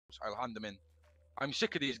I'll hand them in. I'm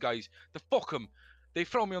sick of these guys. Fuck them. They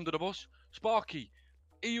throw me under the bus. Sparky,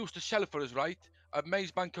 he used to sell for us, right, at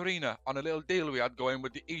Maze Bank Arena on a little deal we had going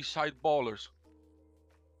with the East Side Ballers.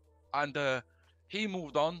 And he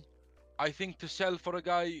moved on, I think, to sell for a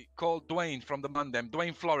guy called Dwayne from the Mandem.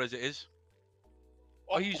 Dwayne Flores, it is.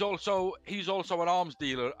 Oh, he's also an arms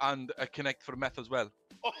dealer and a connect for meth as well.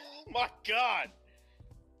 oh my God.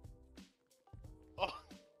 Oh.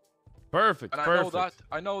 Perfect. And Perfect.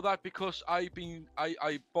 I know that because I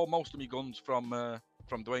bought most of my guns from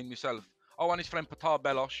Dwayne myself. Oh, and his friend Patar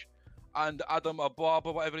Belosh and Adam or Bob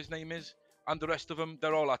or whatever his name is, and the rest of them,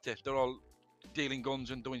 they're all at it. They're all dealing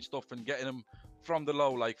guns and doing stuff and getting them from the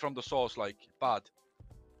low, like from the source, like bad.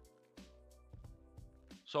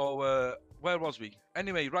 So where was we?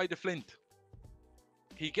 Anyway, Ryder Flint.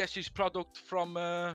 He gets his product from